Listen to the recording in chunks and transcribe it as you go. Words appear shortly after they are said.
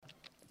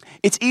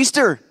It's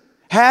Easter.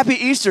 Happy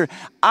Easter.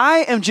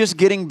 I am just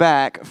getting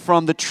back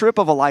from the trip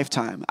of a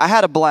lifetime. I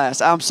had a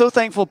blast. I'm so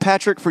thankful,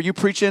 Patrick, for you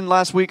preaching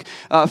last week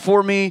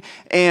for me,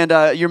 and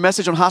your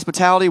message on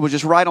hospitality was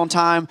just right on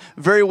time,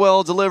 very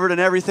well delivered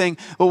and everything.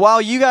 But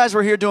while you guys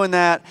were here doing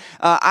that,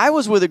 I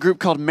was with a group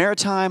called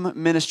Maritime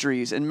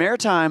Ministries, and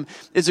Maritime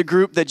is a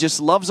group that just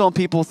loves on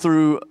people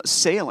through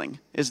sailing,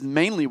 is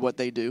mainly what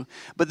they do.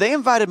 But they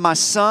invited my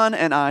son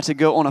and I to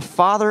go on a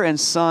father and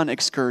son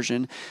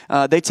excursion.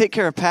 They take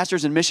care of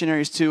pastors and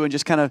missionaries too, and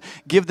just kind of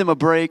give them a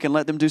break and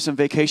let them do some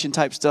vacation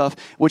type stuff,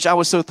 which I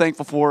was so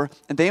thankful for.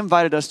 And they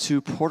invited us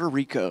to Puerto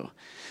Rico.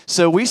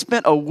 So we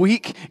spent a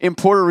week in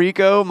Puerto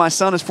Rico. My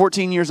son is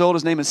 14 years old.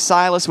 His name is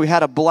Silas. We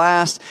had a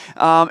blast.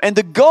 And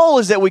the goal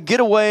is that we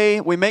get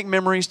away, we make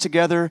memories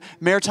together.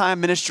 Maritime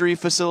Ministry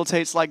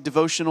facilitates like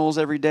devotionals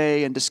every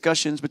day and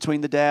discussions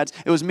between the dads.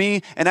 It was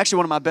me and actually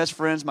one of my best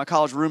friends, my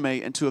college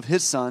roommate, and two of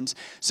his sons.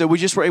 So we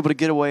just were able to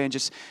get away and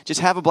just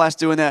have a blast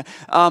doing that.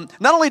 Not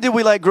only did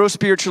we like grow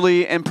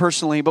spiritually and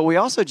personally, but we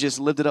also just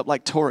lived it up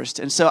like tourists.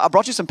 And so I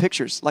brought you some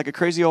pictures, like a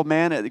crazy old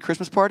man at the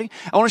Christmas party.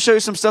 I want to show you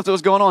some stuff that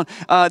was going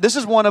on. This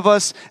is one of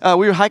us.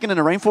 We were hiking in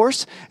the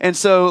rainforest, and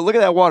so look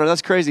at that water.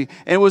 That's crazy.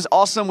 And it was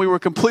awesome. We were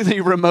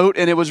completely remote,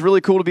 and it was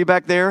really cool to be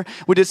back there.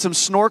 We did some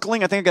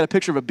snorkeling. I think I got a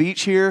picture of a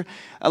beach here.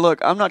 Look,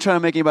 I'm not trying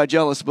to make anybody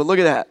jealous, but look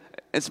at that.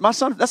 It's my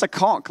son. That's a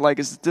conch. Like,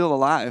 it's still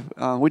alive.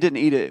 We didn't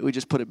eat it. We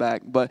just put it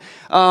back. But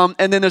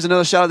and then there's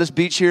another shot of this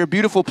beach here.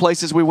 Beautiful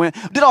places we went.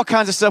 Did all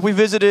kinds of stuff. We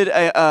visited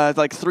a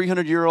like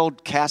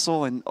 300-year-old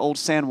castle in Old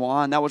San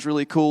Juan. That was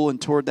really cool,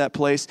 and toured that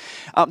place.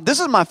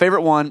 This is my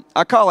favorite one.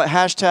 I call it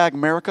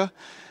 #America.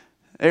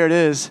 There it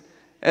is.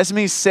 That's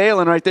me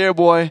sailing right there,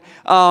 boy.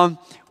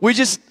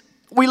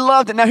 We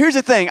loved it. Now, here's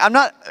the thing. I'm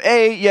not,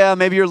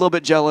 maybe you're a little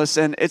bit jealous,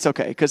 and it's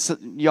okay, because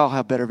y'all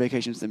have better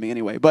vacations than me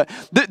anyway. But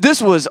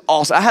this was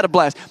awesome. I had a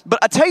blast. But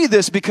I tell you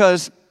this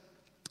because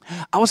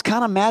I was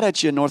kind of mad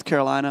at you in North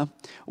Carolina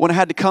when I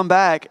had to come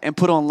back and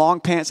put on long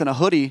pants and a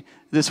hoodie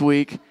this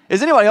week.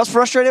 Is anybody else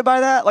frustrated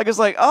by that? Like, it's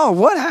like, oh,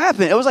 what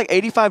happened? It was like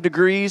 85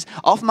 degrees.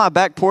 Off my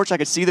back porch, I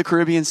could see the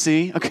Caribbean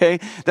Sea, okay?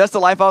 That's the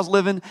life I was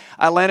living.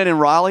 I landed in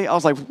Raleigh. I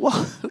was like, whoa,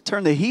 who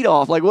turned the heat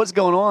off? Like, what's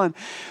going on?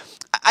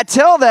 I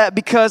tell that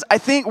because I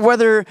think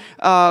whether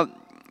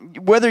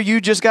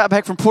you just got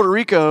back from Puerto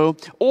Rico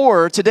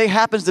or today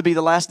happens to be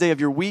the last day of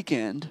your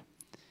weekend,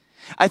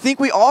 I think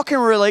we all can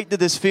relate to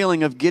this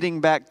feeling of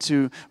getting back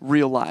to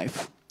real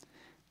life.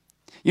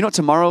 You know what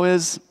tomorrow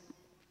is?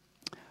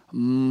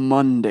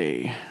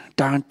 Monday.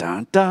 Dun,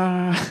 dun,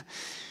 dun.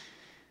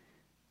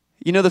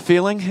 You know the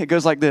feeling? It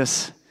goes like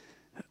this.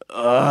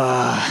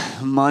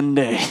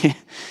 Monday. You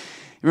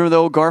remember the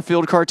old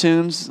Garfield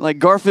cartoons? Like,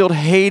 Garfield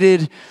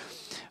hated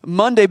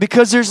Monday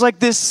because there's like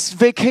this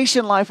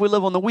vacation life we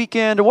live on the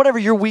weekend, or whatever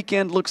your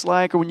weekend looks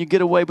like, or when you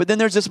get away. But then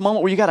there's this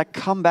moment where you got to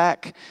come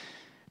back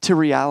to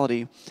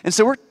reality. And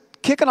so we're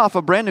kicking off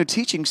a brand new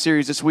teaching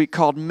series this week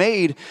called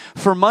Made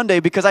for Monday,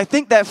 because I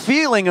think that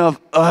feeling of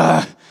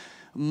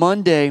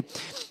Monday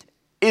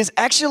is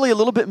actually a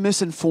little bit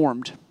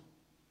misinformed.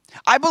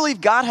 I believe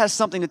God has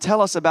something to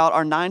tell us about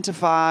our 9 to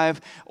 5,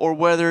 or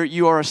whether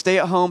you are a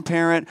stay-at-home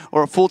parent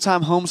or a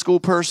full-time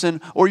homeschool person,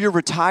 or you're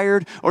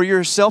retired, or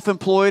you're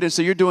self-employed, and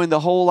so you're doing the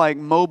whole like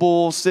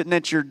mobile, sitting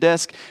at your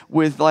desk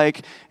with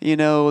like, you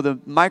know, the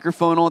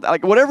microphone on,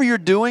 like whatever you're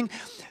doing.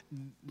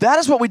 That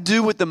is what we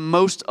do with the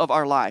most of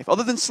our life.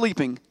 Other than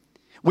sleeping,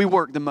 we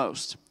work the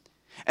most.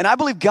 And I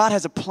believe God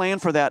has a plan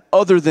for that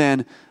other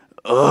than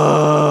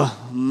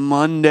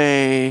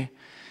Monday.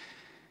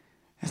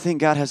 I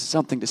think God has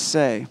something to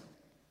say.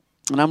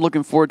 And I'm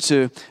looking forward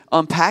to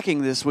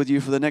unpacking this with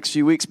you for the next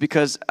few weeks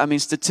because, I mean,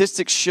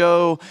 statistics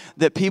show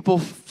that people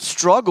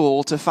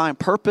struggle to find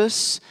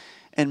purpose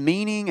and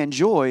meaning and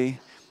joy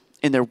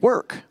in their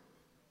work.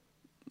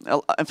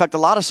 In fact, a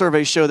lot of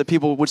surveys show that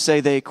people would say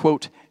they,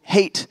 quote,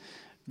 hate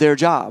their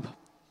job.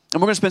 And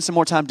we're going to spend some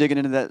more time digging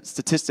into that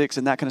statistics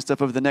and that kind of stuff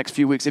over the next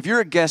few weeks. If you're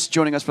a guest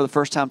joining us for the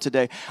first time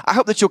today, I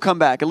hope that you'll come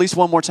back at least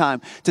one more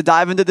time to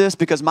dive into this,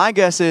 because my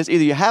guess is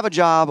either you have a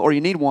job or you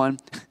need one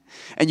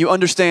and you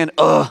understand,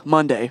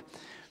 Monday.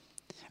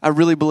 I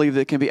really believe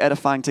that it can be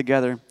edifying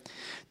together.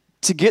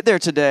 To get there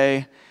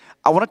today,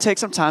 I want to take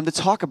some time to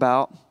talk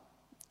about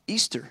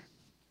Easter.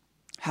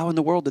 How in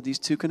the world did these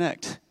two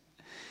connect?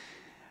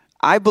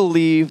 I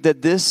believe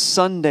that this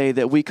Sunday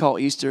that we call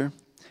Easter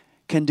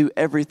can do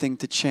everything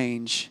to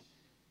change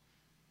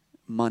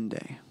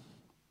Monday,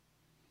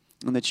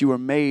 and that you were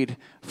made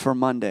for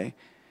Monday.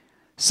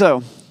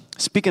 So,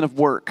 speaking of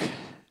work,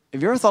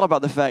 have you ever thought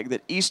about the fact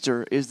that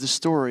Easter is the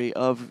story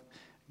of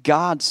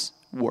God's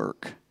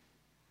work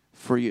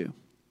for you?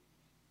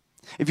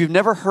 If you've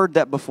never heard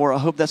that before, I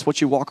hope that's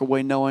what you walk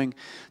away knowing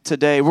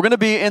today. We're going to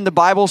be in the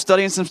Bible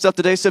studying some stuff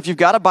today. So if you've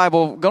got a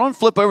Bible, go and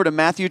flip over to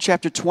Matthew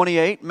chapter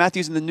 28.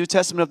 Matthew's in the New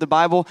Testament of the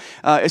Bible.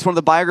 It's one of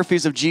the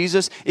biographies of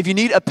Jesus. If you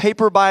need a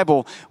paper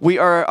Bible, we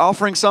are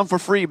offering some for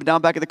free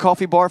down back at the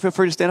coffee bar. Feel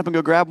free to stand up and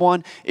go grab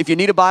one. If you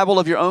need a Bible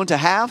of your own to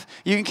have,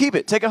 you can keep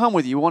it. Take it home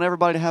with you. We want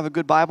everybody to have a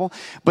good Bible.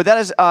 But that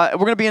is, we're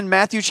going to be in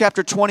Matthew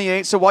chapter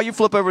 28. So while you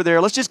flip over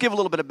there, let's just give a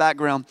little bit of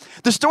background.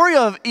 The story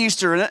of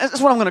Easter, and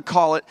that's what I'm going to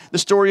call it, the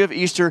story of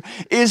Easter,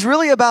 is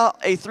really about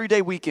a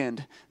 3-day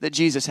weekend that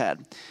Jesus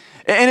had.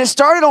 And it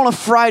started on a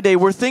Friday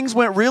where things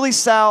went really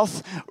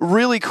south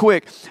really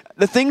quick.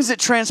 The things that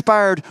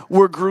transpired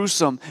were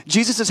gruesome.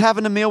 Jesus is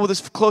having a meal with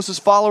his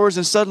closest followers,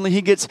 and suddenly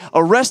he gets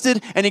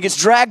arrested and he gets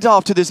dragged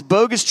off to this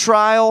bogus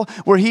trial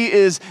where he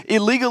is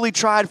illegally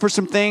tried for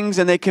some things,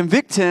 and they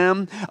convict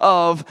him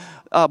of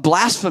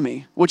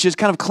blasphemy, which is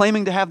kind of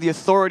claiming to have the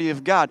authority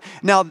of God.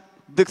 Now,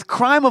 the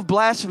crime of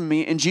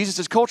blasphemy in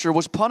Jesus' culture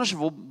was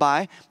punishable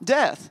by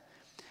death.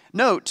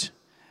 Note,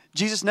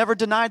 Jesus never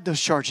denied those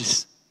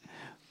charges,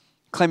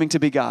 claiming to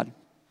be God.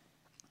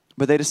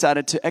 But they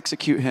decided to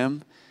execute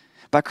him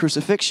by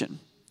crucifixion.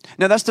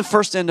 Now, that's the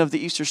first end of the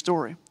Easter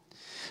story.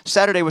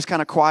 Saturday was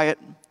kind of quiet.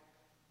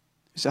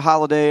 It's a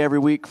holiday every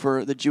week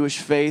for the Jewish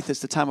faith. It's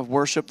the time of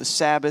worship, the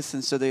Sabbath,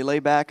 and so they lay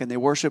back and they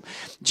worship.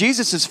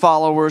 Jesus'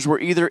 followers were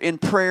either in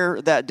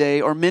prayer that day,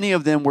 or many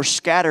of them were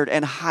scattered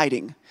and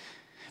hiding,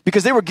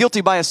 because they were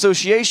guilty by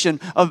association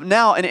of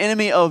now an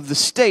enemy of the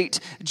state,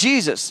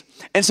 Jesus.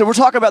 And so we're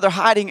talking about their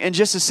hiding in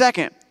just a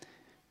second.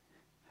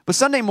 But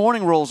Sunday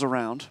morning rolls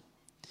around,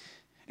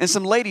 and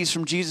some ladies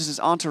from Jesus'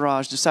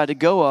 entourage decide to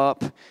go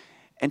up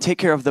and take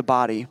care of the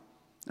body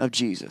of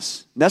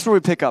Jesus. And that's where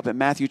we pick up at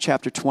Matthew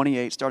chapter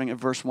 28, starting at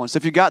verse 1. So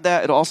if you got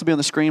that, it'll also be on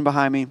the screen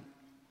behind me.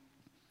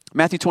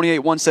 Matthew 28,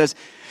 1 says,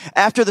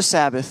 "After the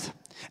Sabbath,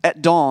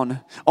 at dawn,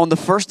 on the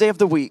first day of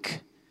the week,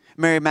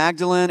 Mary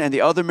Magdalene and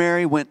the other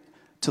Mary went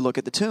to look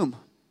at the tomb.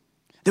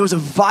 There was a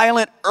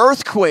violent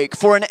earthquake,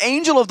 for an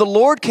angel of the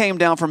Lord came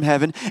down from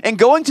heaven, and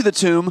going to the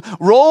tomb,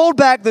 rolled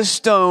back the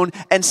stone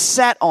and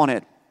sat on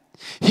it.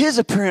 His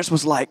appearance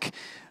was like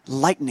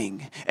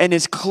lightning, and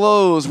his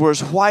clothes were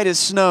as white as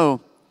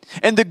snow.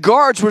 And the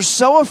guards were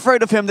so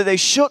afraid of him that they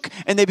shook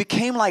and they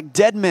became like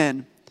dead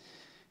men.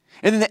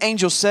 And then the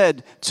angel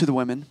said to the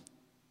women,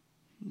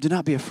 'Do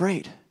not be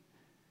afraid,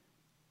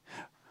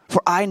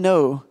 for I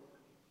know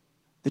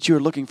that you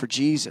are looking for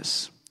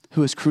Jesus,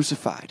 who is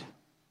crucified.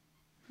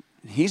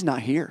 He's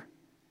not here.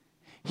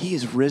 He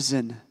is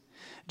risen,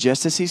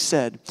 just as he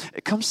said.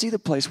 Come see the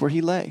place where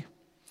he lay.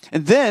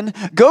 And then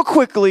go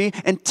quickly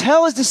and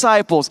tell his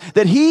disciples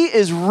that he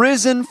is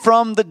risen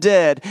from the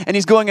dead, and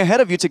he's going ahead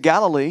of you to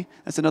Galilee.'"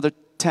 That's another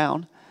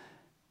town.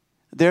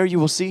 "There you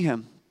will see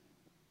him.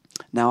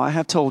 Now I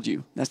have told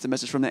you." That's the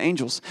message from the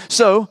angels.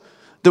 So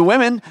the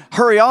women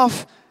hurry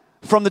off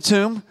from the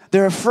tomb.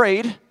 They're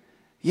afraid,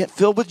 yet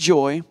filled with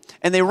joy,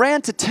 and they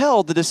ran to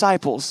tell the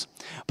disciples.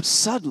 But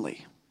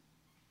suddenly,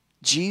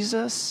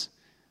 Jesus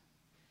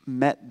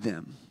met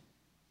them.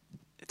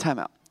 Time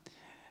out.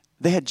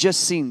 They had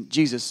just seen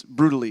Jesus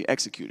brutally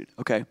executed,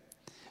 okay?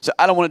 So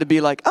I don't want it to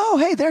be like, "Oh,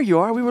 hey, there you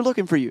are. We were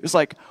looking for you." It's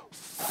like,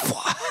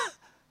 what?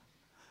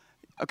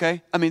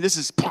 Okay? I mean, this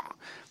is,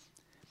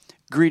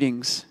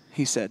 "Greetings,"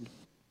 he said.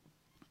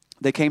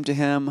 They came to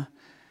him.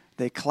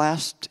 They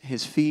clasped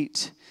his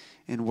feet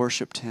and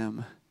worshiped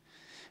him.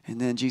 And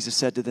then Jesus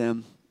said to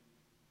them,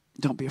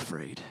 "Don't be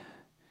afraid,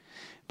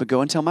 but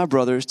go and tell my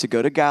brothers to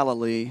go to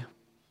Galilee,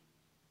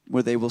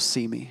 where they will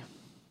see me."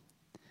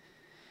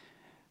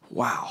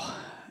 Wow.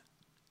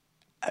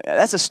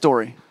 That's a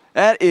story.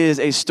 That is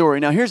a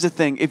story. Now, here's the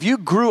thing. If you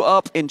grew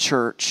up in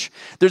church,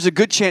 there's a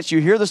good chance you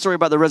hear the story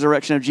about the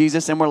resurrection of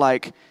Jesus, and we're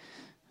like,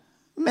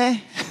 meh,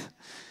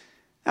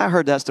 I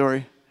heard that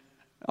story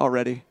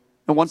already.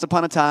 And once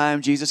upon a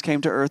time, Jesus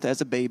came to earth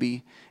as a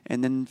baby,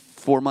 and then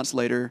 4 months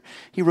later,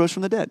 he rose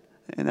from the dead.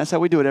 And that's how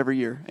we do it every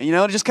year. And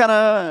it just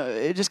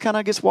kind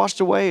of gets washed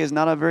away. It's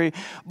not a very,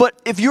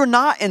 but if you're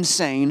not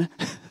insane,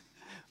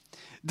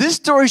 this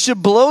story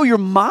should blow your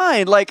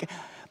mind. Like,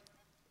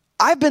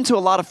 I've been to a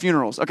lot of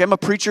funerals. Okay, I'm a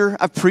preacher.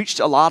 I've preached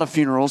a lot of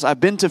funerals.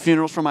 I've been to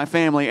funerals for my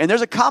family. And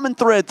there's a common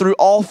thread through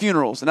all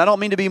funerals. And I don't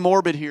mean to be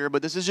morbid here,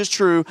 but this is just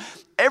true.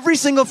 Every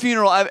single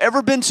funeral I've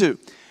ever been to,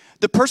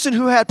 the person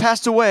who had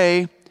passed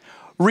away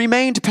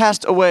remained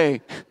passed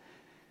away.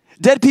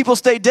 Dead people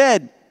stay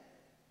dead.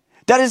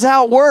 That is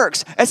how it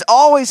works. It's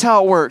always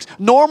how it works.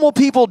 Normal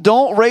people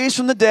don't raise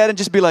from the dead and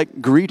just be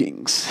like,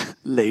 "Greetings,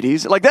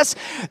 ladies." Like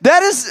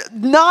that is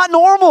not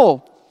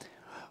normal.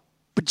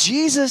 But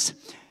Jesus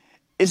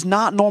is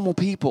not normal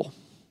people.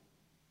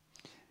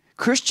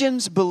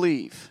 Christians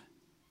believe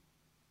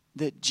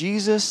that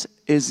Jesus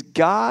is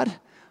God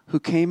who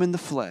came in the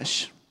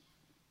flesh,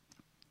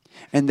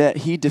 and that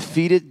he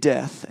defeated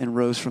death and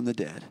rose from the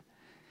dead.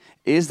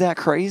 Is that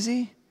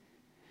crazy?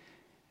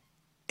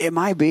 It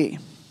might be.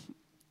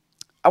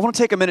 I want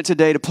to take a minute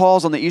today to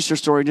pause on the Easter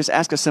story and just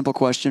ask a simple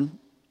question.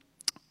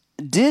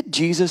 Did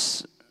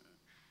Jesus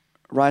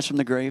rise from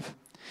the grave?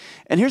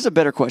 And here's a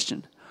better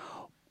question.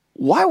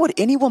 Why would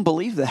anyone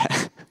believe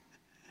that?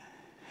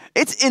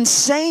 It's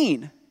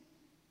insane.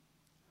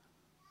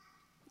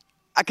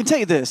 I can tell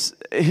you this,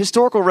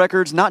 historical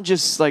records, not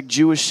just like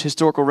Jewish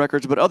historical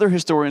records, but other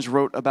historians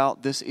wrote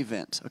about this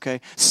event, okay?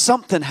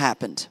 Something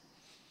happened.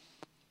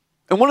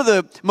 And one of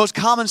the most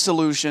common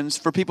solutions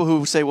for people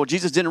who say, well,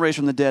 Jesus didn't raise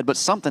from the dead, but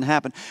something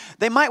happened,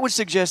 they would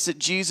suggest that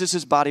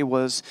Jesus' body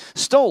was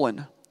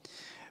stolen,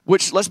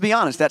 which, let's be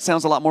honest, that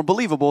sounds a lot more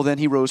believable than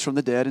he rose from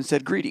the dead and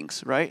said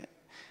greetings, right?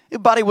 His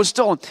body was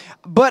stolen.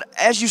 But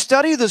as you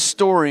study the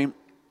story,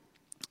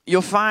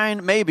 you'll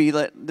find maybe,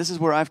 that this is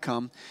where I've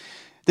come,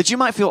 that you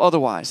might feel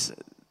otherwise,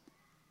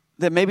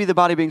 that maybe the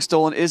body being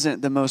stolen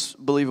isn't the most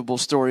believable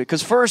story.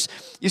 Because first,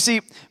 you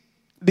see,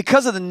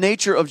 because of the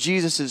nature of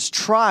Jesus'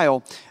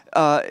 trial,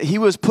 he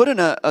was put in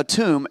a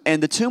tomb,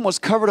 and the tomb was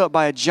covered up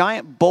by a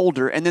giant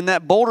boulder, and then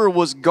that boulder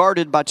was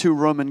guarded by 2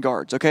 Roman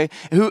guards, okay?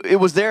 It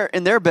was there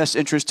in their best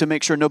interest to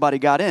make sure nobody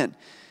got in.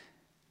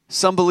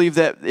 Some believe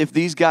that if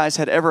these guys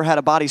had ever had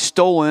a body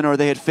stolen or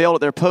they had failed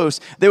at their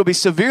post, they would be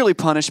severely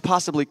punished,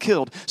 possibly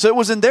killed. So it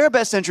was in their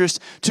best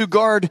interest to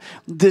guard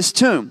this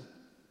tomb.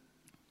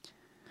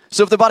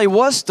 So if the body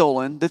was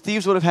stolen, the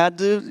thieves would have had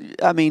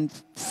to,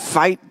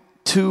 fight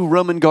 2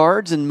 Roman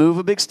guards and move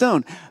a big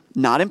stone.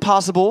 Not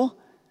impossible.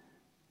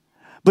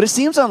 But it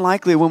seems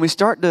unlikely when we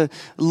start to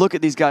look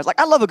at these guys. Like,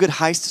 I love a good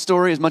heist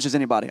story as much as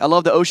anybody. I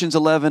love the Ocean's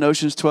 11,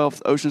 Ocean's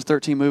 12, Ocean's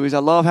 13 movies. I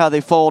love how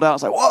they fold out.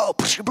 It's like, whoa,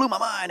 it blew my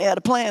mind. They had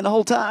a plan the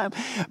whole time.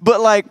 But,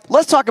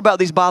 let's talk about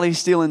these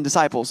body-stealing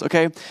disciples,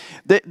 okay?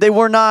 They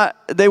were not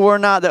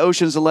the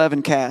Ocean's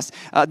 11 cast.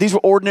 These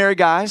were ordinary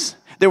guys.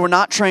 They were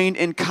not trained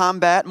in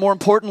combat. More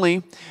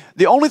importantly,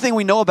 the only thing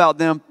we know about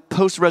them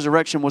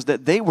post-resurrection was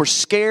that they were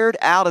scared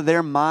out of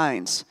their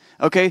minds,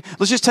 okay?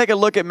 Let's just take a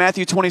look at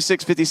Matthew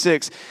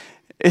 26:56.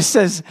 It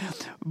says,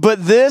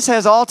 but this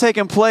has all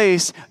taken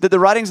place that the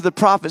writings of the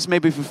prophets may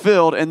be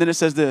fulfilled. And then it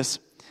says this,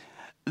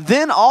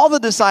 then all the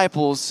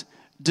disciples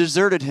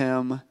deserted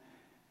him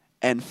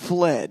and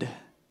fled.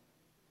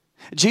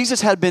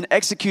 Jesus had been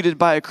executed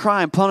by a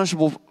crime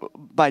punishable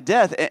by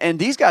death, and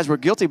these guys were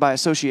guilty by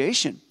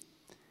association.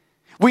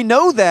 We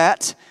know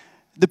that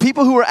the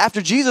people who were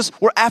after Jesus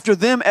were after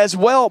them as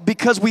well,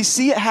 because we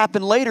see it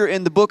happen later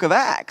in the book of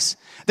Acts.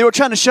 They were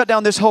trying to shut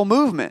down this whole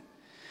movement.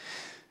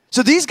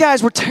 So these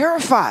guys were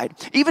terrified.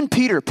 Even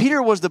Peter.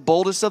 Peter was the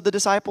boldest of the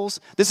disciples.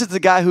 This is the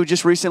guy who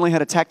just recently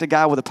had attacked a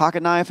guy with a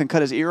pocket knife and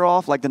cut his ear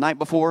off like the night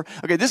before.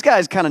 Okay, this guy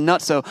is kind of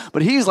nutso,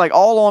 but he's like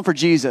all on for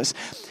Jesus.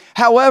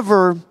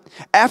 However,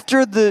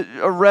 after the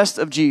arrest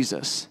of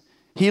Jesus,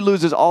 he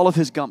loses all of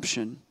his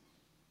gumption.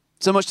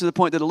 So much to the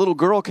point that a little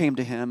girl came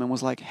to him and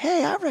was like,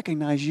 hey, I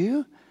recognize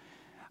you.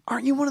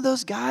 Aren't you one of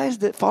those guys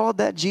that followed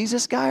that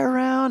Jesus guy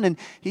around and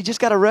he just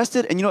got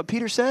arrested? And you know what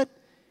Peter said?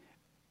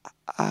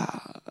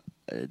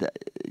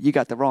 You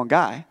got the wrong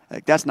guy.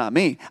 Like, that's not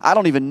me. I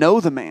don't even know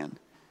the man.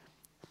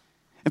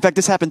 In fact,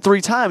 this happened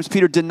 3 times.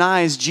 Peter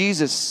denies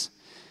Jesus.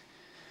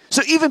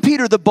 So even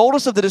Peter, the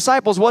boldest of the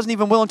disciples, wasn't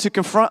even willing to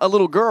confront a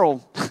little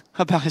girl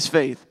about his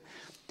faith.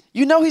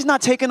 You know he's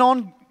not taking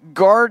on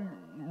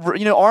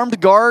armed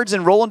guards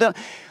and rolling down.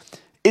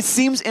 It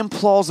seems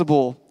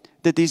implausible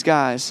that these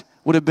guys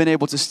would have been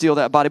able to steal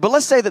that body. But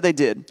let's say that they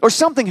did, or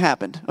something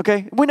happened,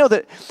 okay? We know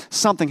that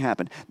something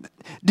happened.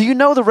 Do you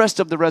know the rest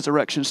of the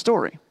resurrection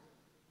story?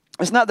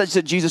 It's not that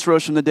Jesus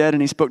rose from the dead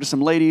and he spoke to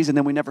some ladies and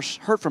then we never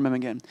heard from him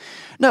again.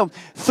 No,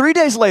 3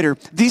 days later,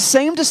 these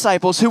same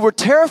disciples who were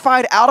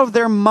terrified out of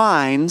their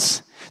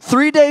minds,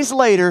 3 days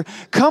later,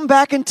 come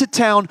back into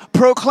town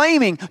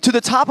proclaiming to the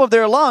top of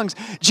their lungs,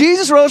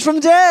 Jesus rose from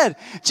the dead.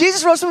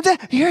 Jesus rose from the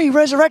dead. Here, he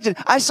resurrected.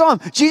 I saw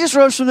him. Jesus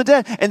rose from the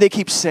dead. And they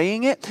keep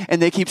saying it,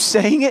 and they keep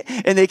saying it,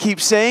 and they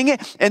keep saying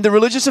it. And the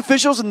religious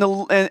officials and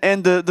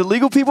the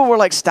legal people were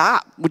like,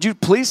 stop. Would you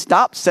please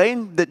stop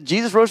saying that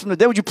Jesus rose from the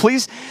dead? Would you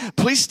please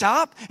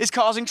stop? It's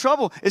causing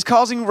trouble. It's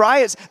causing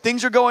riots.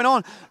 Things are going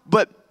on.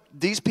 But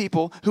these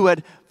people who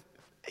had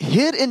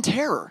hid in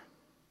terror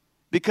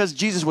because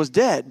Jesus was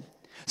dead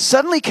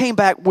suddenly came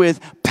back with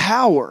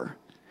power,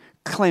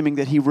 claiming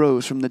that he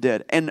rose from the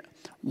dead. And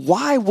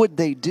why would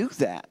they do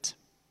that?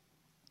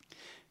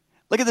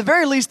 Like, at the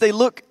very least, they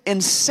look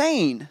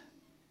insane.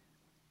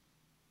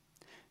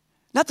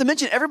 Not to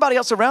mention, everybody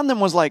else around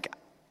them was like,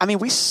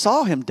 we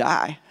saw him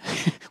die.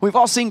 We've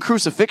all seen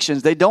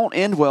crucifixions. They don't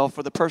end well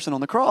for the person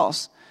on the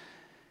cross.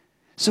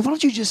 So why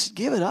don't you just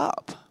give it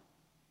up?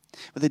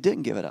 But they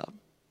didn't give it up.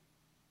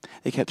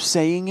 They kept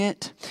saying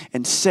it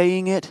and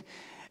saying it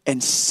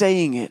and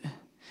saying it.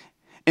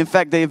 In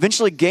fact, they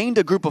eventually gained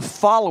a group of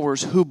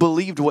followers who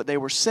believed what they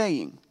were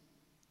saying,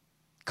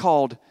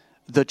 called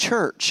the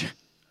church.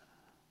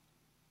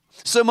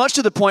 So much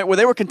to the point where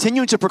they were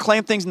continuing to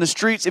proclaim things in the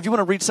streets. If you want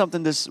to read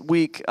something this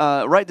week,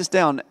 write this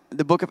down,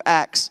 the book of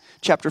Acts,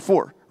 chapter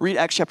 4. Read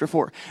Acts chapter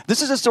 4.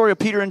 This is a story of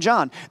Peter and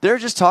John. They're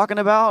just talking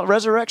about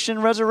resurrection.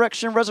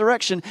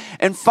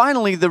 And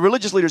finally, the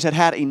religious leaders had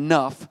had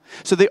enough.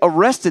 So they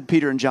arrested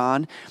Peter and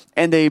John,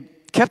 and they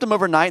kept them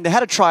overnight. And they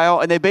had a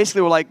trial, and they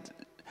basically were like,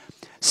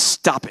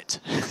 stop it.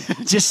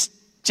 just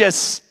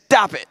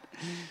stop it.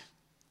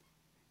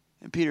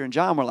 And Peter and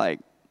John were like,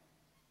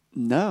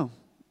 no,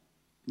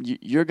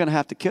 you're going to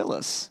have to kill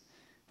us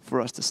for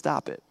us to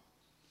stop it.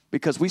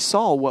 Because we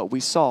saw what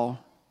we saw.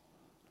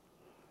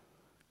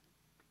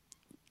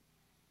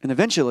 And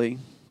eventually,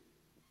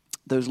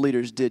 those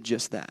leaders did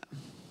just that.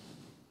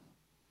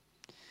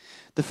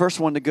 The first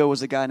one to go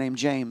was a guy named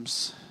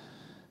James.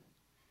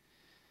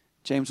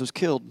 James was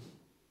killed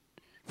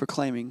for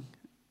claiming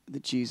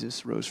that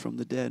Jesus rose from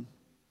the dead.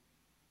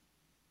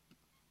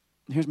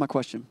 Here's my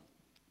question.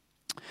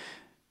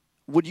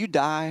 Would you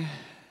die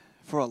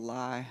for a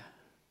lie?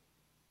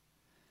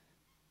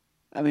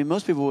 I mean,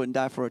 most people wouldn't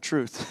die for a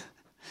truth.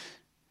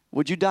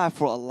 Would you die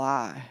for a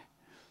lie?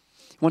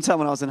 One time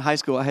when I was in high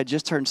school, I had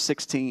just turned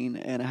 16,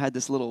 and I had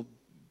this little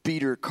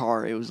beater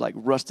car. It was like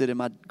rusted in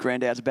my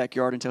granddad's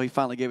backyard until he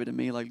finally gave it to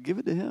me. Like, give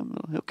it to him.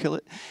 He'll kill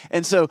it.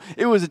 And so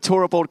it was a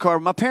tore up old car.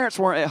 My parents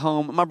weren't at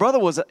home. My brother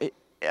was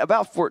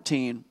about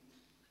 14.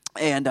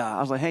 And I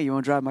was like, hey, you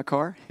want to drive my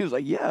car? He was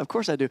like, yeah, of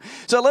course I do.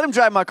 So I let him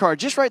drive my car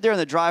just right there in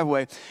the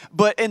driveway.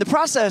 But in the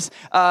process,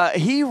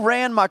 he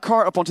ran my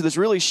car up onto this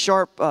really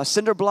sharp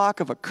cinder block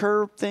of a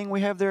curb thing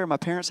we have there in my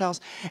parents' house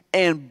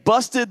and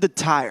busted the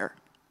tire.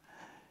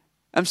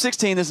 I'm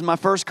 16. This is my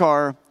first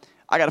car.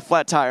 I got a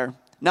flat tire.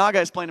 Now I got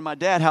to explain to my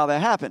dad how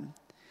that happened.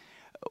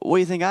 What do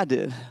you think I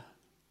did?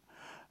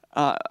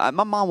 My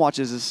mom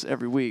watches this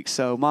every week.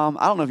 So, Mom,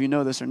 I don't know if you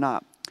know this or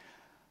not.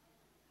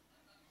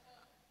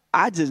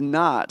 I did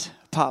not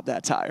pop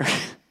that tire.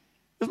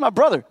 It was my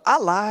brother. I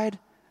lied.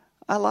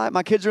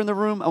 My kids are in the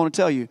room. I want to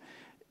tell you,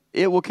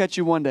 it will catch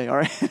you one day, all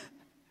right?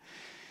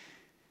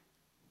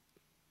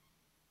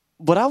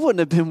 But I wouldn't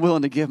have been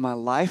willing to give my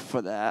life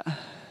for that.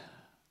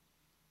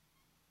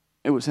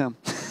 It was him.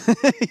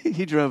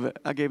 He drove it.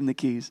 I gave him the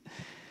keys.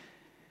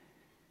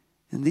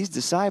 And these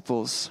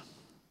disciples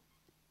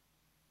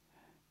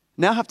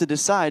now have to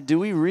decide, do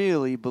we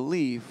really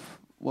believe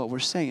what we're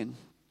saying?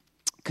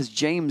 Because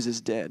James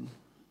is dead.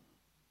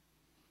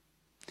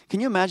 Can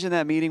you imagine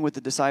that meeting with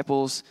the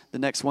disciples, the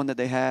next one that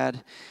they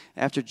had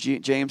after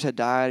James had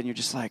died, and you're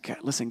just like,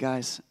 listen,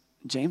 guys,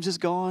 James is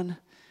gone.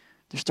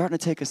 They're starting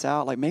to take us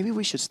out. Like, maybe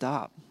we should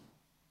stop.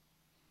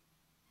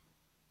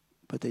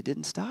 But they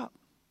didn't stop.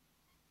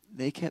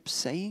 They kept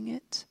saying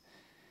it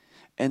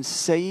and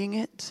saying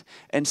it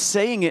and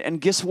saying it.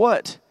 And guess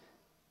what?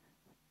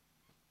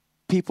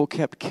 People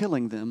kept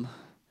killing them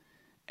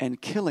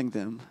and killing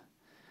them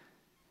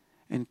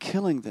and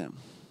killing them.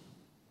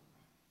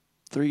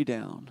 3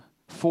 down,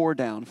 4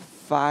 down,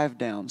 5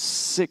 down,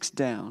 6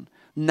 down,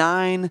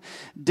 9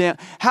 down.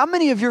 How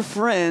many of your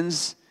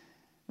friends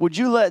would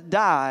you let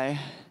die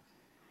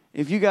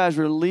if you guys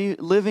were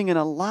living in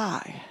a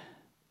lie?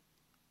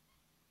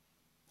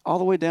 All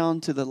the way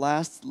down to the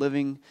last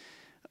living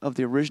of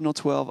the original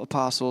 12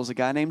 apostles, a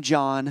guy named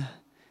John.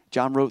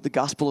 John wrote the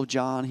Gospel of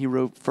John. He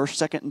wrote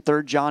 1st, 2nd, and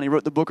 3rd John. He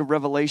wrote the book of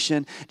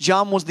Revelation.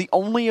 John was the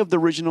only of the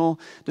original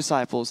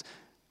disciples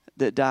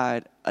that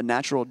died a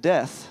natural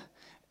death.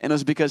 And it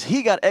was because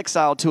he got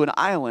exiled to an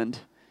island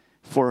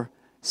for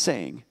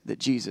saying that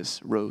Jesus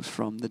rose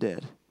from the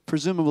dead.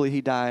 Presumably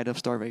he died of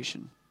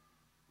starvation.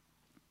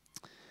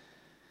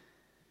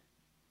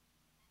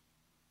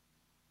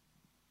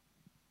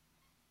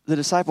 The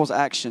disciples'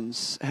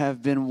 actions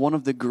have been one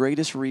of the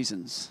greatest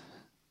reasons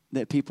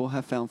that people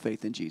have found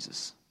faith in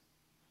Jesus.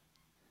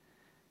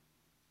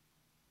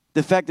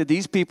 The fact that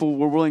these people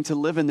were willing to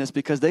live in this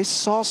because they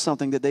saw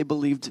something that they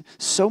believed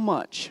so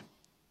much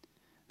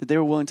that they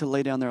were willing to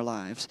lay down their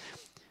lives.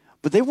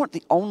 But they weren't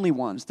the only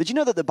ones. Did you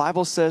know that the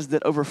Bible says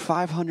that over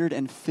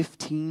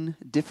 515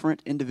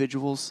 different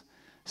individuals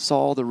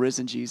saw the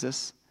risen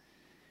Jesus?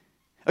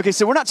 Okay,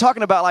 so we're not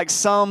talking about like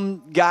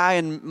some guy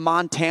in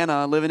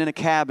Montana living in a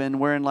cabin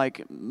wearing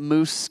like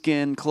moose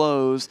skin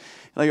clothes.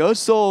 Like, I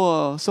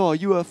saw a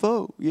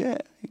UFO. Yeah,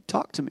 he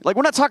talked to me. Like,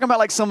 we're not talking about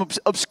like some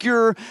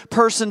obscure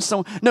person.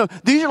 No,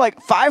 these are like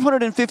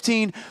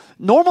 515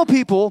 normal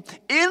people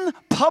in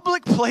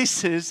public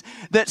places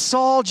that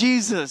saw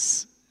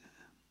Jesus.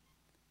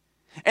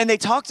 And they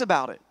talked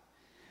about it.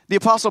 The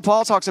Apostle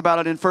Paul talks about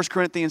it in 1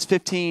 Corinthians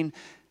 15,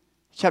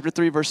 chapter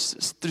 3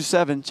 through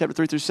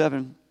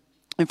 7.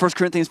 In 1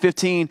 Corinthians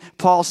 15,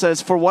 Paul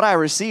says, for what I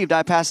received,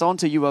 I pass on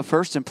to you of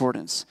first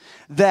importance,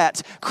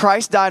 that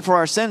Christ died for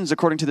our sins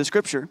according to the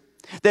Scripture,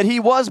 that he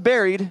was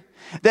buried,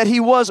 that he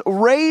was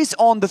raised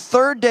on the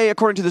 3rd day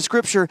according to the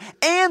Scripture,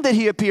 and that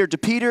he appeared to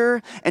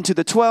Peter and to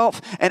the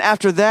 12th, and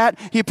after that,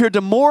 he appeared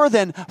to more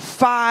than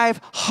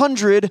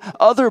 500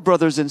 other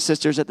brothers and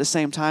sisters at the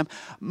same time,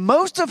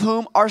 most of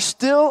whom are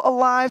still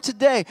alive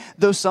today,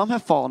 though some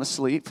have fallen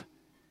asleep.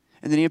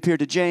 And then he appeared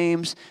to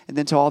James and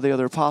then to all the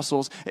other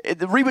apostles.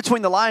 Read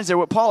between the lines there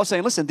what Paul is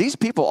saying. Listen, these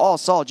people all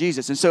saw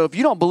Jesus. And so if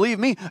you don't believe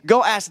me,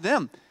 go ask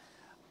them.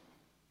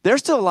 They're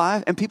still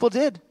alive and people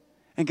did.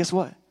 And guess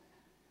what?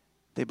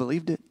 They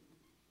believed it.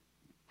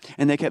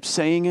 And they kept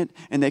saying it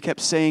and they kept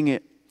saying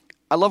it.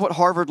 I love what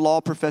Harvard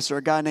law professor,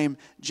 a guy named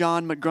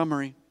John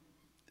Montgomery,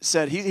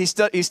 said, he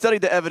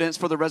studied the evidence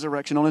for the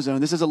resurrection on his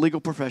own. This is a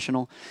legal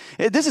professional.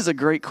 This is a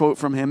great quote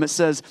from him. It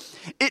says,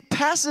 "It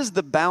passes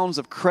the bounds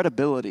of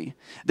credibility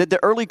that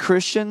the early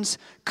Christians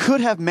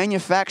could have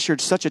manufactured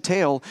such a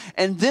tale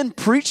and then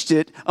preached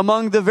it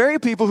among the very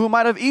people who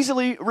might have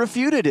easily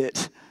refuted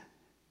it."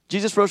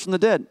 Jesus rose from the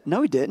dead.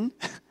 No, he didn't.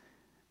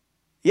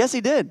 Yes,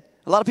 he did.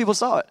 A lot of people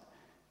saw it.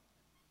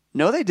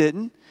 No, they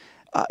didn't.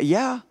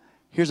 Yeah,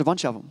 here's a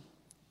bunch of them.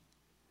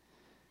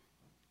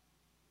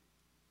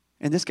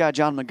 And this guy,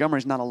 John Montgomery,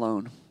 is not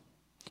alone.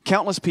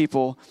 Countless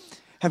people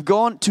have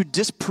gone to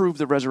disprove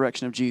the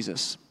resurrection of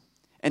Jesus,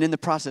 and in the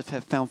process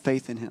have found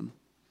faith in him.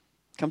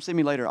 Come see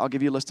me later. I'll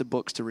give you a list of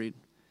books to read,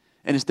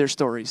 and it's their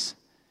stories.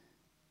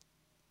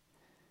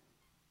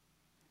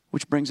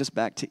 Which brings us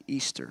back to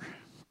Easter.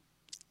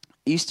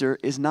 Easter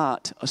is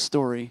not a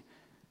story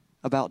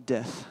about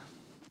death.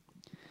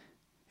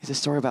 It's a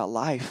story about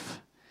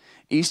life.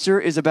 Easter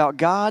is about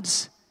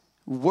God's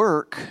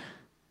work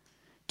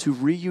to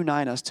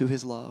reunite us to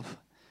his love.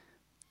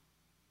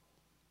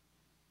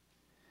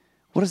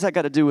 What has that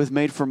got to do with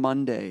Made for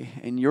Monday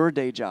and your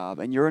day job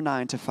and your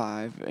 9 to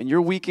 5 and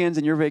your weekends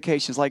and your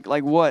vacations? Like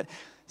what?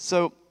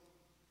 So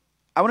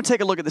I want to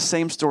take a look at the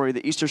same story,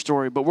 the Easter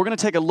story, but we're going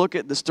to take a look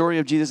at the story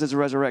of Jesus'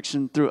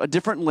 resurrection through a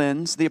different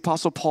lens. The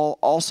Apostle Paul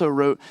also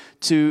wrote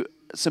to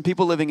some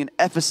people living in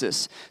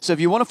Ephesus. So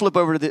if you want to flip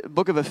over to the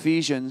book of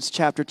Ephesians,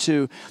 chapter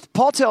 2,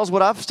 Paul tells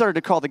what I've started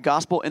to call the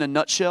gospel in a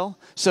nutshell.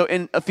 So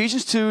in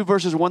Ephesians 2,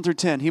 verses 1 through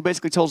 10, he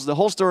basically tells the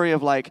whole story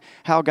of like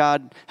how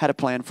God had a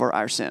plan for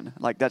our sin.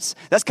 Like that's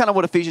kind of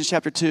what Ephesians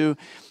chapter 2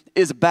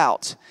 is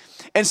about.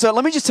 And so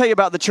let me just tell you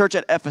about the church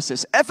at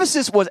Ephesus.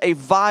 Ephesus was a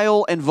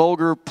vile and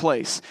vulgar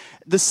place.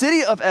 The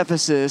city of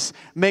Ephesus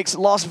makes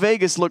Las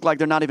Vegas look like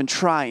they're not even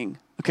trying,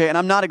 okay? And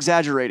I'm not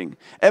exaggerating.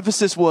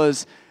 Ephesus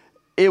was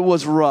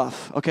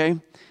rough, okay?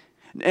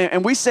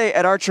 And we say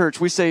at our church,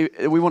 we say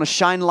we want to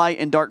shine light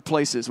in dark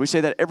places. We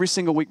say that every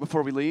single week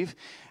before we leave.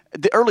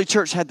 The early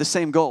church had the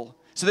same goal.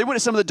 So they went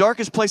to some of the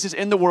darkest places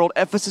in the world,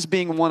 Ephesus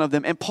being one of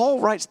them. And Paul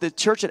writes the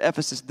church at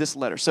Ephesus this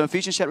letter. So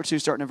Ephesians chapter 2,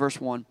 starting in verse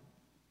 1.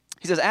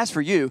 He says, "As for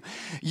you,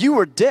 you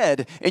were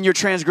dead in your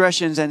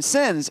transgressions and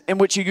sins in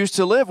which you used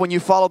to live when you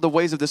followed the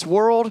ways of this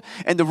world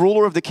and the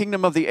ruler of the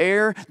kingdom of the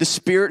air, the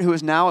spirit who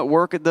is now at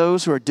work at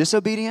those who are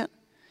disobedient.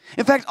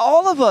 In fact,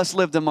 all of us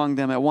lived among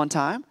them at one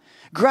time,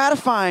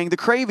 gratifying the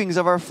cravings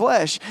of our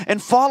flesh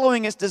and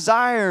following its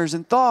desires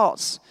and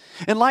thoughts.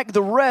 And like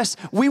the rest,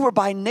 we were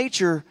by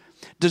nature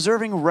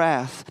deserving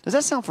wrath." Does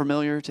that sound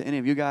familiar to any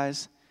of you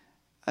guys?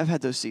 I've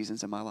had those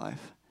seasons in my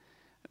life.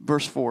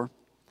 Verse 4.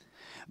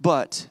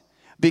 "But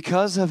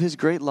because of his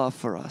great love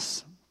for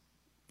us,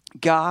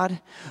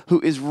 God, who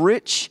is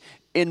rich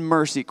in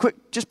mercy."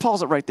 Quick, just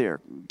pause it right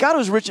there. God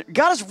is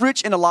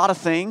rich in a lot of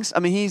things. I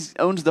mean, he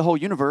owns the whole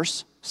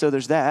universe, so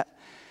there's that.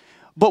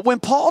 But when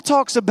Paul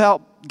talks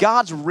about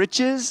God's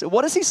riches,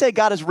 what does he say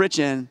God is rich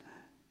in?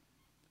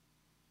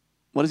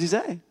 What does he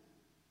say?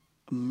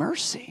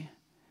 Mercy.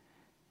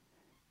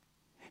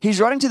 He's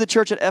writing to the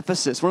church at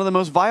Ephesus, one of the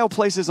most vile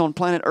places on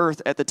planet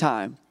Earth at the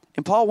time.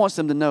 And Paul wants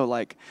them to know,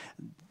 like,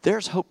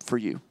 there's hope for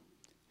you.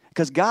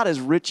 Because God is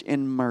rich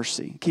in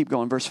mercy. Keep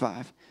going, verse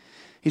 5.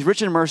 He's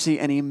rich in mercy,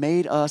 and he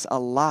made us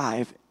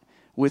alive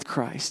with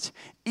Christ,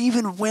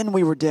 even when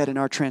we were dead in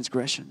our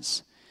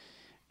transgressions.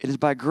 It is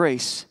by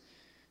grace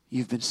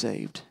you've been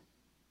saved.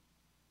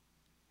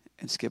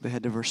 And skip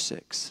ahead to verse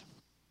 6.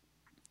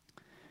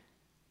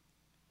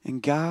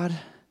 "And God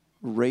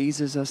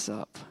raises us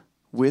up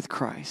with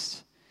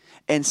Christ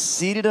and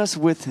seated us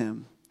with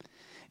him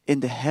in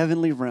the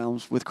heavenly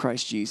realms with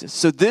Christ Jesus."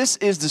 So this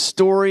is the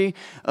story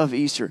of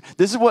Easter.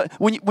 This is what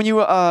when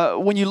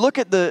you look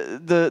at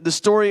the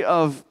story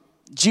of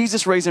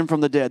Jesus raising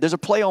from the dead, there's a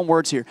play on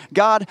words here.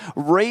 God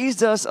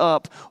raised us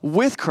up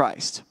with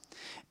Christ.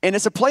 And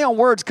it's a play on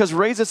words because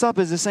raise us up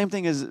is the same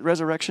thing as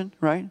resurrection,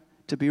 right?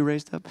 To be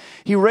raised up.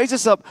 He raised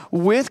us up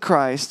with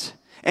Christ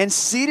and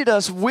seated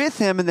us with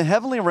him in the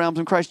heavenly realms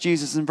in Christ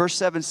Jesus. And verse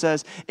 7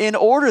 says, "In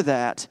order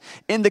that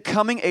in the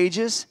coming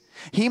ages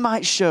he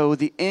might show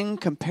the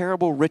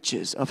incomparable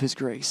riches of his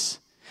grace,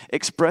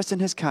 expressed in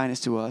his kindness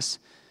to us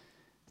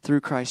through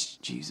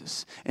Christ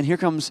Jesus." And here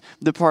comes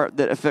the part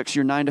that affects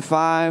your 9 to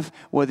 5,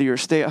 whether you're a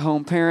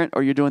stay-at-home parent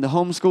or you're doing the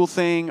homeschool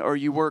thing or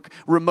you work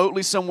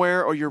remotely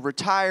somewhere or you're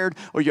retired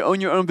or you own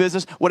your own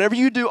business. Whatever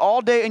you do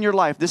all day in your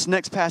life, this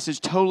next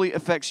passage totally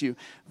affects you.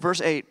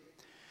 Verse 8,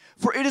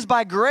 "For it is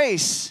by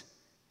grace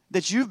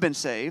that you've been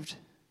saved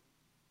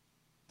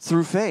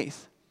through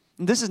faith.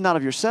 This is not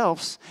of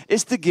yourselves.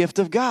 It's the gift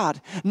of God,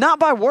 not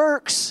by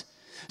works,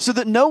 so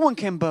that no one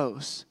can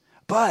boast.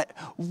 But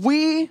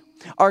we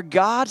are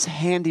God's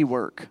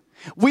handiwork.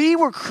 We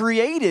were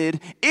created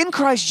in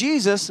Christ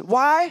Jesus."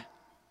 Why?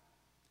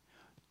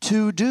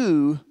 "To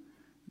do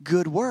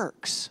good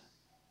works,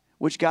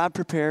 which God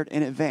prepared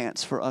in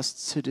advance for us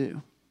to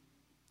do."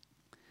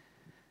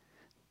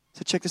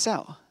 So check this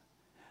out.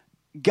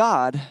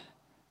 God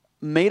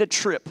made a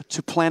trip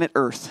to planet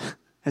Earth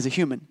as a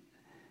human.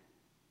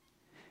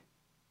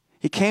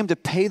 He came to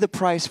pay the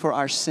price for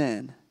our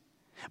sin.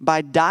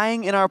 by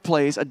dying in our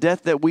place, a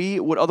death that we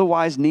would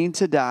otherwise need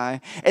to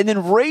die, and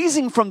then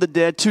raising from the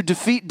dead to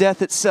defeat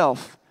death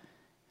itself,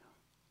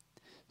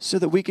 so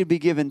that we could be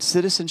given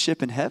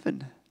citizenship in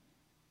heaven,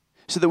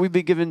 so that we'd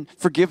be given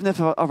forgiveness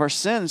of our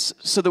sins,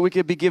 so that we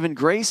could be given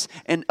grace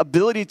and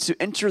ability to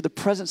enter the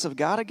presence of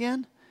God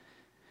again.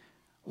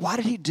 Why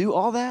did he do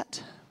all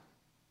that?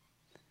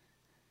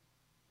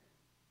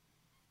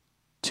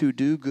 To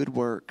do good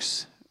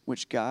works,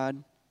 which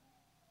God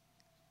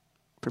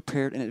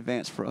prepared in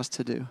advance for us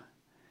to do.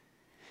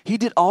 He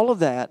did all of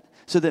that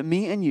so that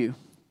me and you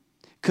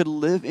could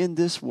live in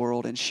this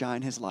world and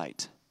shine his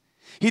light.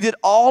 He did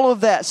all of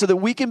that so that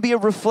we can be a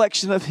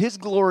reflection of his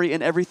glory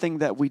in everything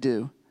that we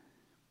do.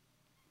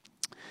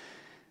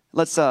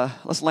 Let's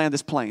land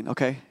this plane,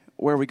 okay?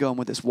 Where are we going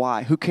with this?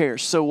 Why? Who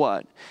cares? So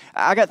what?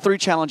 I got 3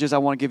 challenges I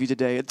want to give you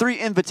today. 3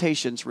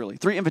 invitations, really.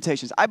 3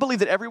 invitations. I believe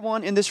that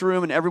everyone in this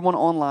room and everyone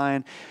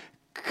online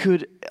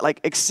could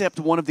accept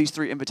one of these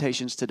 3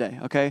 invitations today,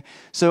 okay?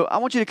 So I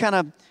want you to kind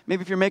of,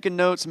 maybe if you're making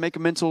notes, make a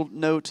mental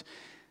note,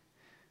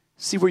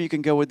 see where you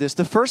can go with this.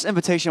 The first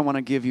invitation I want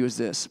to give you is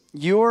this.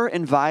 You're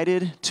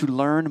invited to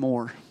learn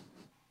more.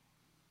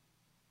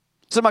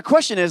 So my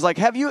question is,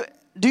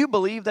 do you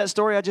believe that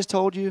story I just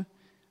told you?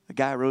 The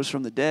guy rose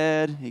from the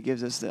dead. He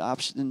gives us the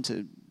option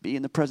to be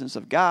in the presence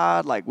of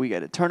God. We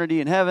got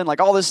eternity in heaven,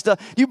 all this stuff.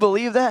 Do you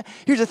believe that?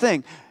 Here's the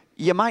thing.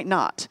 You might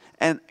not.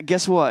 And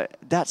guess what?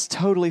 That's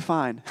totally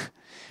fine.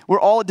 We're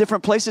all at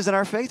different places in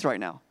our faith right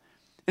now.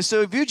 And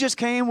so if you just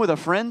came with a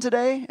friend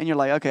today and you're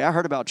like, okay, I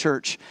heard about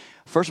church.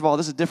 First of all,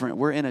 this is different.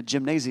 We're in a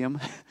gymnasium.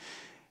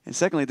 And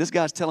secondly, this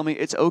guy's telling me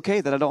it's okay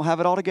that I don't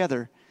have it all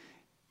together.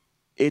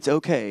 It's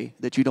okay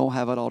that you don't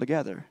have it all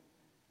together.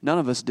 None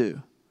of us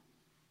do.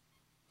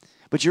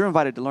 But you're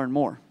invited to learn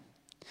more.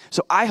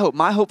 So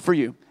my hope for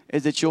you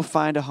is that you'll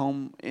find a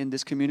home in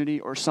this community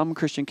or some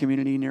Christian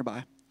community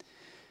nearby.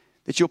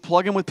 That you'll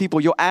plug in with people.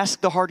 You'll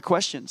ask the hard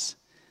questions.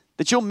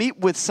 That you'll meet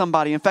with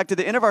somebody. In fact, at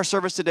the end of our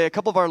service today, a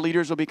couple of our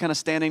leaders will be kind of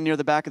standing near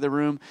the back of the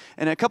room.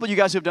 And a couple of you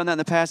guys who have done that in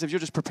the past, if you'll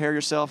just prepare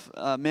yourself,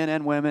 men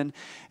and women.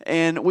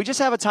 And we just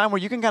have a time where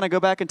you can kind of go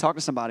back and talk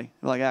to somebody.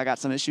 I got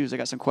some issues. I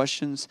got some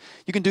questions.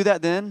 You can do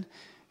that then.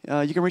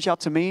 You can reach out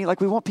to me.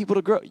 We want people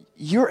to grow.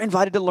 You're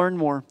invited to learn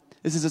more.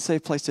 This is a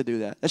safe place to do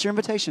that. That's your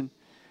invitation.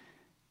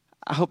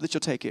 I hope that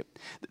you'll take it.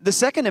 The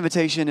second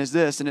invitation is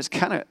this, and it's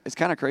kind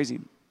of crazy.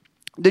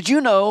 Did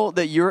you know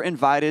that you're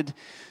invited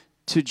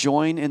to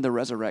join in the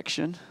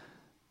resurrection?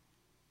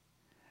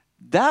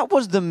 That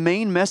was the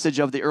main message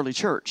of the early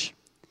church.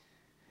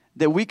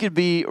 That we could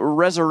be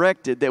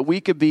resurrected, that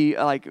we could be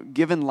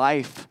given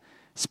life,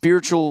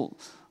 spiritual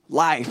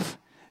life.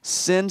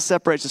 Sin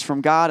separates us from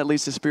God, it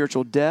leads to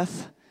spiritual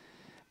death.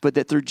 But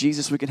that through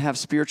Jesus we can have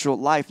spiritual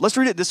life. Let's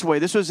read it this way.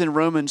 This was in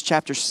Romans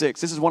chapter 6.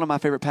 This is one of my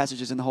favorite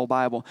passages in the whole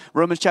Bible.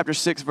 Romans chapter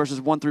 6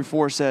 verses 1 through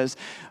 4 says,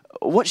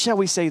 "What shall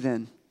we say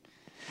then?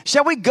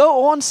 Shall we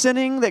go on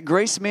sinning that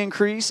grace may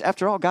increase?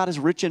 After all, God is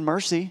rich in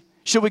mercy.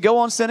 Should we go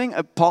on sinning?"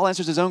 Paul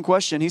answers his own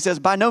question. He says,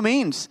 "By no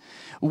means.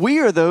 We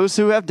are those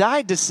who have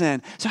died to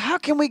sin. So how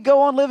can we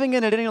go on living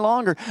in it any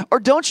longer?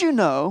 Or don't you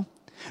know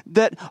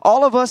that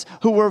all of us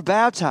who were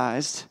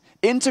baptized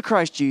into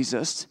Christ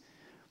Jesus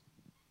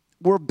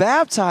were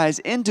baptized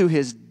into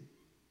his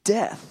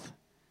death?"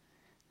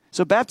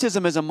 So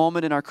baptism is a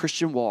moment in our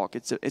Christian walk.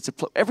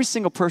 Every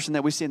single person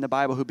that we see in the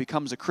Bible who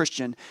becomes a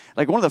Christian,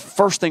 one of the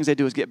first things they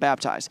do is get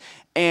baptized.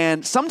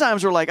 And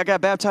sometimes we're I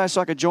got baptized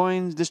so I could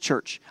join this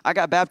church. I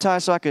got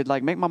baptized so I could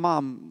make my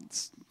mom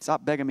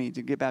stop begging me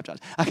to get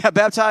baptized. I got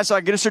baptized so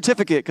I get a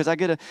certificate because I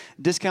get a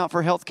discount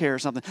for health care or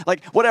something.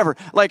 Whatever.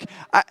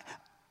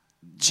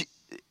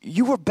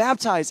 You were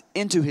baptized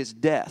into his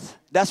death.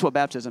 That's what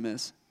baptism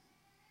is.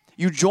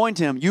 You joined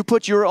him. You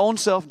put your own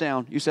self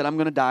down. You said, I'm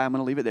going to die. I'm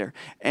going to leave it there.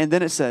 And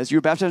then it says, you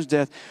were baptized in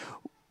death.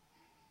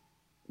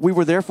 We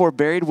were therefore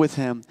buried with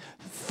him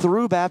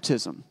through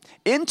baptism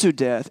into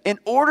death, in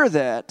order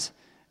that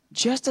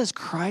just as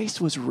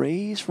Christ was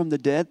raised from the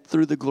dead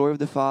through the glory of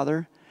the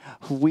Father,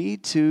 we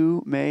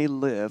too may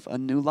live a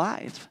new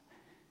life.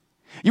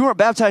 You weren't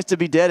baptized to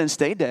be dead and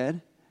stay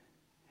dead.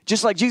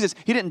 Just like Jesus,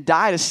 he didn't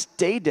die to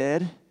stay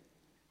dead.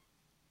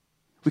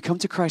 We come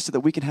to Christ so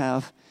that we can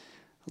have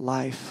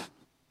life.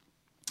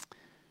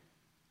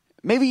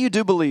 Maybe you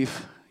do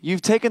believe.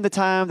 You've taken the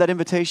time, that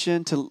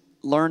invitation to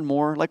learn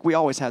more. We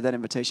always have that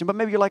invitation. But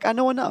maybe you're I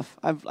know enough.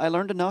 I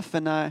learned enough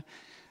and I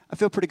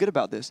feel pretty good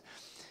about this.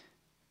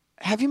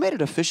 Have you made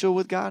it official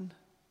with God?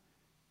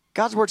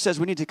 God's word says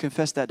we need to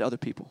confess that to other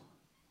people.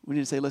 We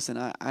need to say,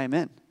 listen, I'm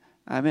in.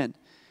 I'm in.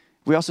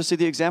 We also see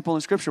the example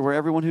in Scripture where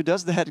everyone who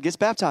does that gets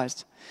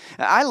baptized.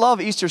 I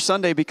love Easter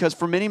Sunday because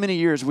for many, many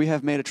years we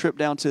have made a trip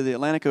down to the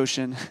Atlantic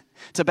Ocean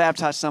to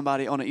baptize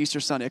somebody on an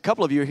Easter Sunday. A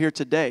couple of you are here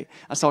today.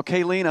 I saw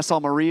Kayleen, I saw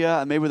Maria,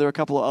 and maybe there were a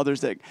couple of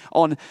others that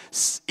on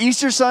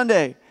Easter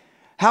Sunday.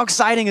 How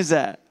exciting is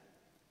that?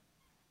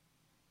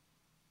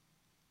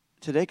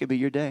 Today could be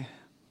your day.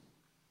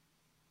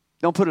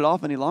 Don't put it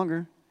off any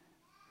longer.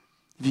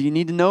 If you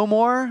need to know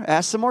more,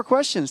 ask some more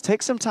questions.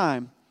 Take some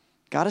time.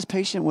 God is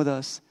patient with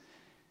us.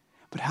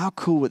 But how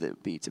cool would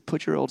it be to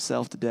put your old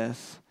self to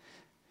death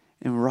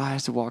and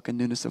rise to walk in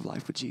newness of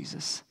life with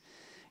Jesus?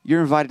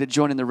 You're invited to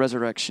join in the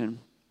resurrection.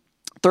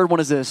 Third one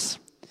is this.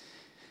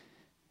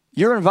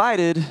 You're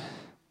invited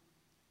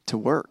to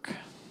work.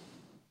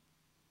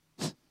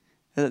 That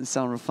doesn't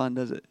sound real fun,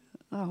 does it?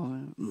 Oh,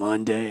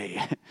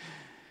 Monday.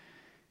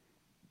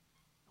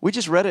 We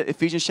just read it.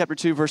 Ephesians chapter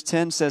 2, verse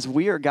 10 says,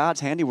 we are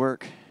God's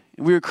handiwork.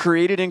 And we were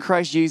created in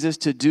Christ Jesus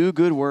to do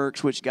good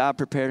works, which God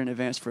prepared in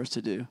advance for us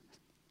to do.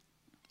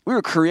 We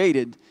were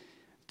created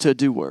to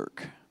do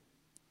work.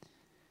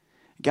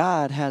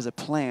 God has a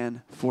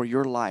plan for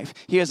your life.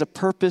 He has a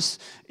purpose,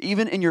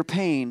 even in your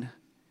pain.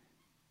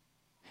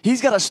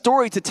 He's got a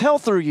story to tell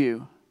through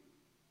you.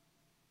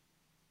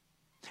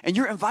 And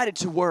you're invited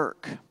to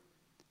work.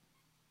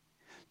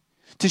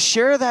 To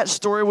share that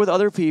story with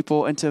other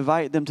people and to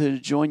invite them to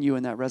join you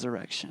in that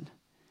resurrection.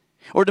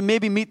 Or to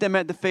maybe meet them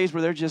at the phase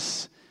where they're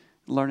just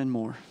learning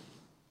more.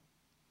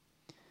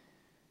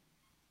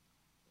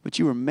 But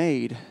you were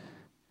made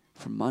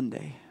for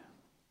Monday.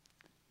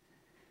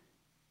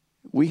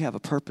 We have a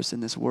purpose in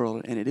this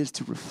world, and it is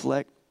to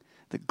reflect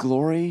the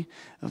glory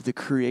of the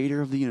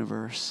Creator of the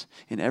universe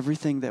in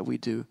everything that we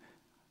do.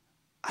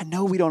 I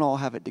know we don't all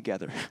have it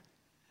together.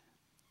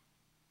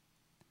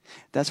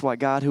 That's why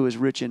God, who is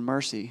rich in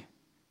mercy,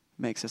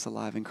 makes us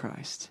alive in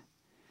Christ.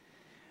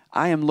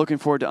 I am looking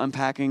forward to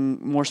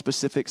unpacking more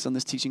specifics on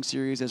this teaching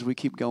series as we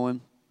keep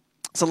going.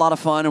 It's a lot of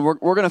fun, and we're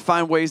going to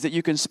find ways that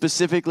you can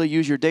specifically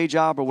use your day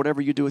job or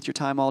whatever you do with your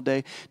time all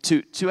day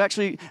to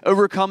actually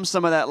overcome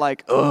some of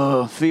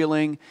that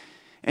feeling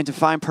and to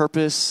find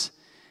purpose.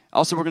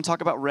 Also, we're going to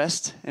talk about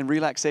rest and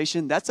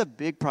relaxation. That's a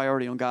big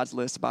priority on God's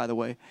list, by the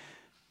way.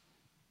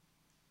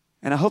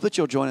 And I hope that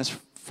you'll join us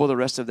for the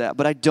rest of that.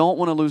 But I don't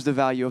want to lose the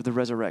value of the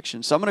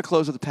resurrection. So I'm going to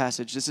close with a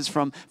passage. This is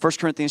from 1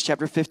 Corinthians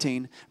chapter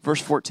 15,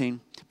 verse 14.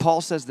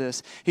 Paul says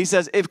this. He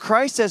says, if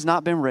Christ has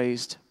not been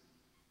raised,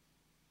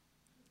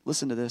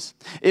 listen to this.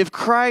 If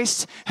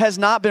Christ has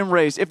not been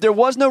raised, if there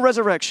was no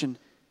resurrection,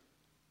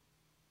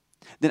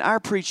 then our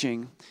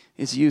preaching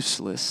is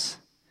useless,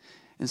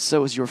 and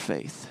so is your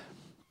faith.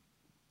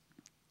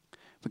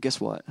 But guess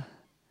what?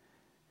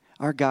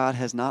 Our God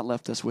has not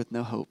left us with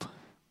no hope.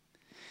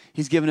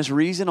 He's given us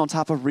reason on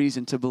top of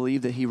reason to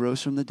believe that he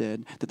rose from the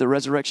dead, that the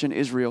resurrection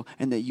is real,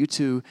 and that you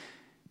too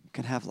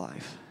can have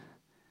life.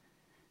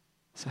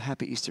 So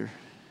happy Easter.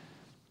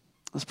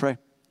 Let's pray.